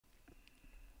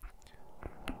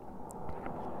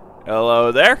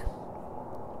Hello there.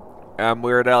 I'm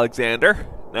Weird Alexander,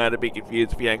 not to be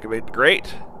confused with Yankovic the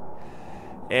Great.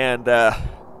 And, got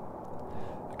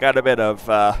a bit of,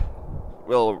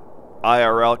 little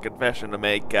IRL confession to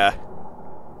make.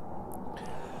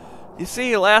 You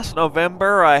see, last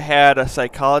November I had a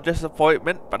psychologist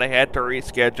appointment, but I had to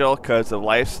reschedule because of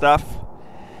life stuff.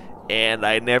 And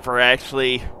I never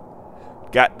actually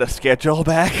got the schedule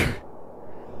back.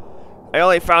 I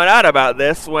only found out about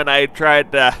this when I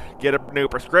tried to get a new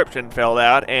prescription filled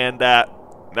out, and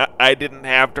I didn't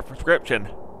have the prescription.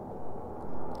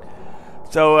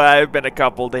 So I've been a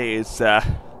couple days,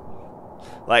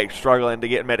 like, struggling to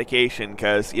get medication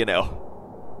because, you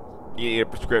know, you need a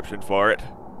prescription for it.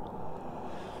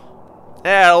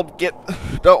 Yeah,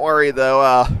 don't worry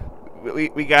though,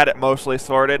 we got it mostly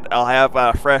sorted. I'll have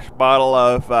a fresh bottle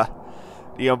of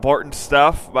the important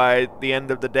stuff by the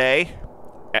end of the day,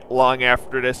 long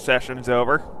after this session's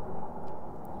over.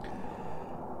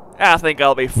 I think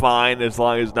I'll be fine as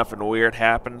long as nothing weird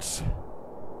happens.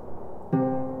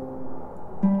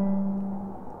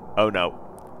 Oh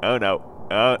no. Oh no.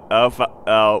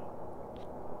 Oh.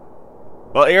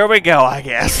 Well, here we go, I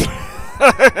guess.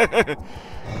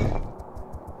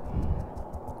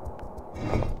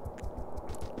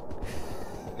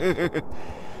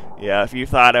 Yeah, if you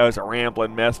thought I was a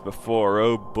rambling mess before,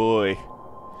 oh boy.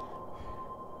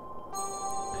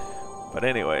 But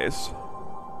anyways.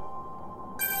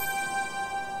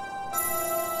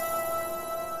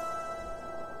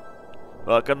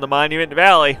 Welcome to Monument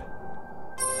Valley.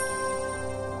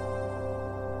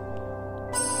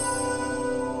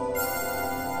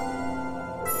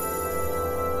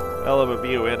 Hell of a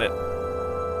view in it.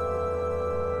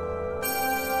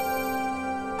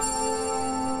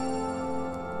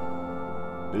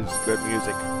 This is good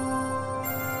music.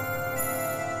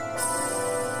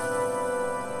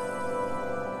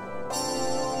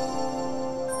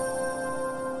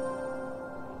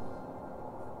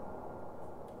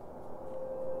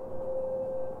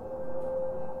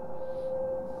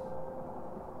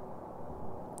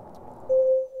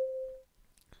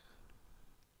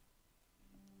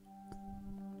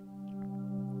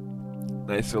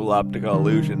 Nice little optical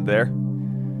illusion there.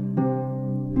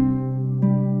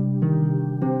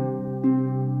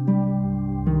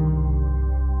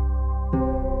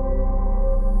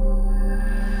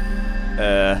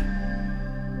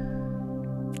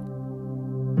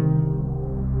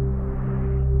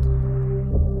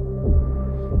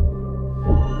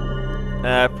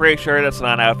 Pretty sure that's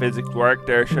not how physics work.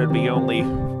 There should be only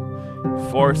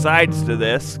 4 sides to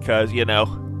this, because, you know,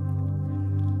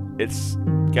 it's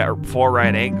got 4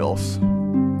 right angles.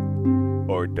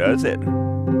 Or does it?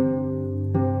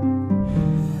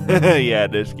 Yeah,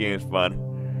 this game's fun.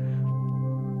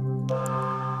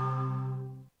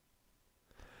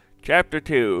 Chapter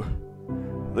 2.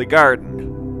 The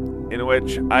Garden, in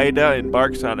which Ida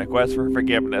embarks on a quest for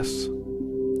forgiveness.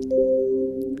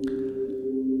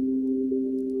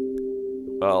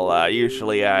 Well,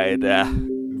 usually I'd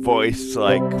voice,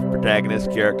 like,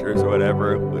 protagonist characters or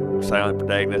whatever, with silent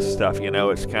protagonist stuff, you know,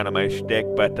 it's kind of my shtick,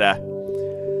 but,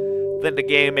 then the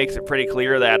game makes it pretty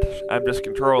clear that I'm just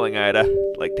controlling Ida.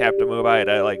 Like, tap to move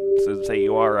Ida, like, to say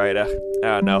you are Ida.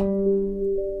 I don't know.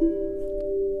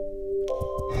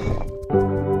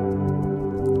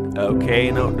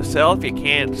 Okay, note to self, you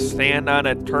can't stand on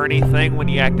a turny thing when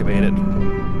you activate it.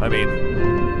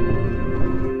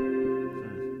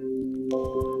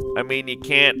 I mean, you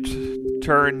can't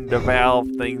turn the valve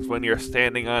things when you're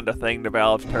standing on the thing the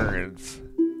valve turns.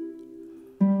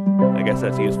 I guess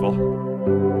that's useful.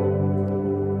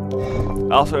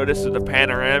 Also, this is the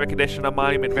panoramic edition of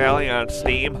Monument Valley on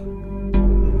Steam.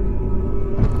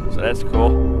 So that's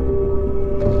cool.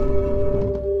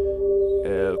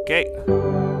 Okay.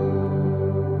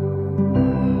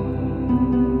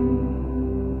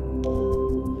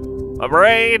 My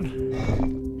brain!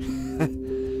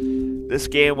 This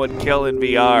game would kill in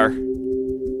VR.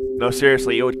 No,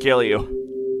 seriously, it would kill you.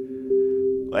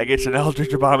 Like, it's an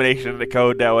eldritch abomination in the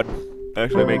code that would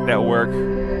actually make that work.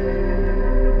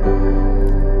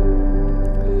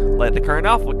 Like the current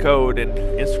alpha code and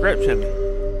inscription.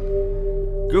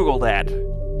 Google that.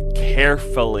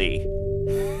 Carefully.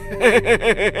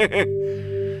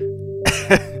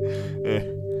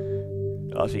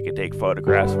 Also, you can take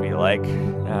photographs if you like.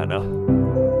 I don't know.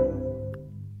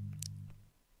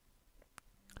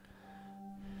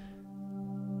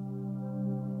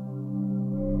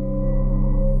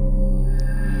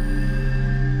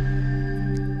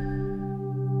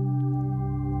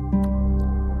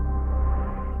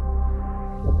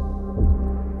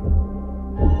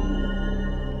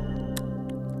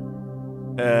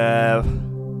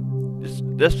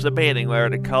 just debating whether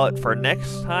to call it for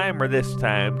next time or this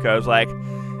time, because, like,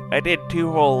 I did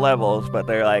 2 whole levels, but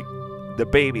they're, like, the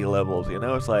baby levels, you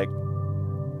know? It's like,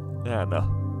 I don't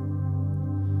know.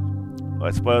 Well,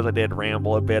 I suppose I did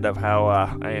ramble a bit of how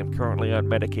I am currently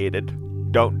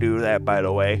unmedicated. Don't do that, by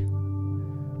the way.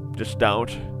 Just don't.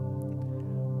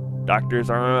 Doctors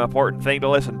are an important thing to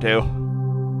listen to.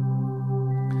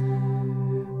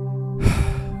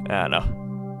 I don't know.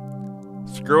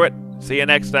 Screw it. See you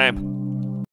next time.